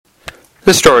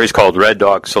This story is called Red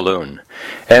Dog Saloon.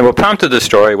 And what prompted the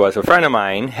story was a friend of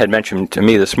mine had mentioned to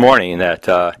me this morning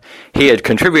that he had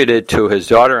contributed to his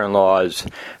daughter-in-law's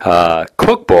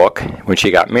cookbook when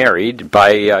she got married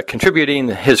by contributing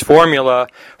his formula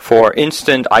for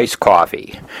instant iced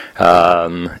coffee.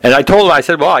 And I told him, I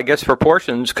said, well, I guess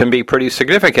proportions can be pretty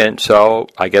significant, so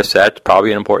I guess that's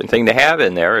probably an important thing to have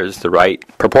in there is the right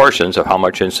proportions of how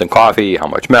much instant coffee, how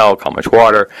much milk, how much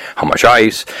water, how much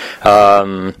ice.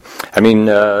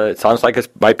 It sounds like it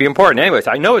might be important. Anyways,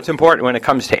 I know it's important when it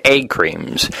comes to egg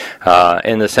creams,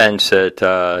 in the sense that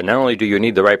not only do you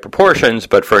need the right proportions,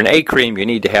 but for an egg cream, you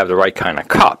need to have the right kind of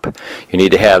cup. You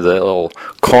need to have the little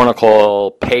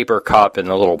conical paper cup and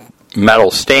the little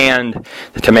metal stand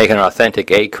to make an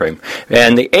authentic egg cream.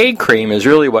 And the egg cream is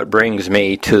really what brings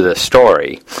me to the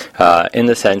story, in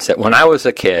the sense that when I was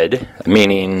a kid,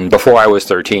 meaning before I was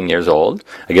 13 years old,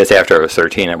 I guess after I was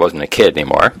 13 I wasn't a kid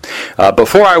anymore,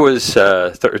 before I was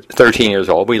 13 years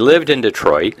old, we lived in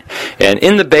Detroit, and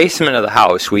in the basement of the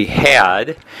house we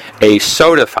had a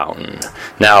soda fountain.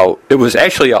 Now, it was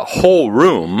actually a whole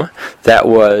room that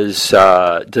was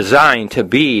designed to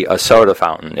be a soda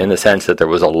fountain, in the sense that there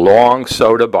was a long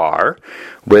soda bar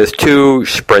with two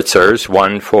spritzers,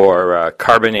 one for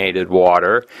carbonated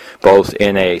water, both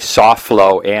in a soft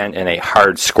flow and in a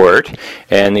hard squirt,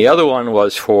 and the other one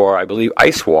was for, I believe,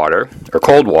 ice water or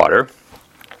cold water.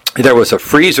 There was a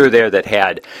freezer there that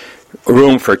had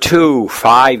room for two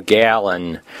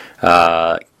 5-gallon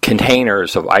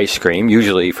containers of ice cream,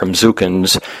 usually from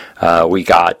Zucchins. We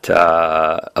got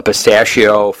a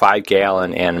pistachio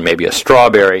 5-gallon and maybe a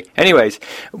strawberry. Anyways,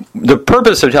 the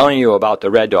purpose of telling you about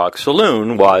the Red Dog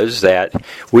Saloon was that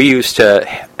we used to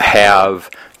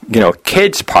have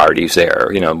kids' parties there,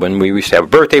 when we used to have a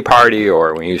birthday party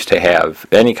or we used to have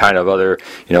any kind of other,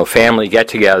 family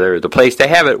get-together. The place to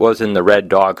have it was in the Red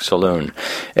Dog Saloon.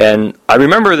 And I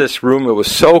remember this room, it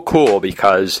was so cool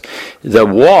because the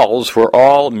walls were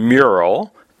all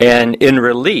mural and in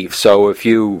relief. So if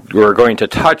you were going to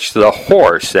touch the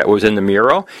horse that was in the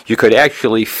mural, you could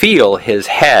actually feel his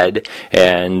head,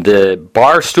 and the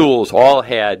bar stools all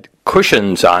had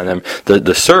cushions on them.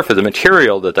 The surface, the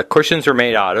material that the cushions are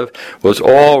made out of was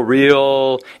all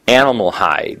real animal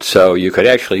hide. So you could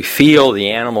actually feel the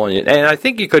animal, and I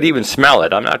think you could even smell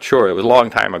it. I'm not sure. It was a long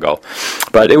time ago.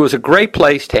 But it was a great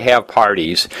place to have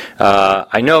parties.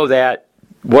 I know that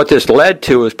what this led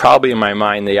to is probably in my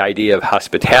mind the idea of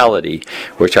hospitality,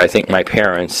 which I think my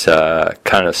parents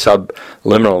kind of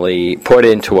subliminally put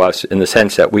into us, in the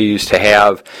sense that we used to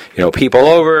have people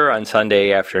over on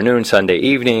Sunday afternoon, Sunday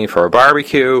evening for a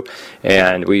barbecue,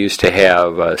 and we used to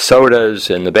have sodas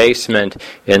in the basement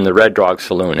in the Red Dog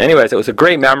Saloon. Anyways, it was a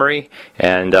great memory,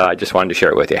 and I just wanted to share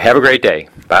it with you. Have a great day.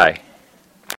 Bye.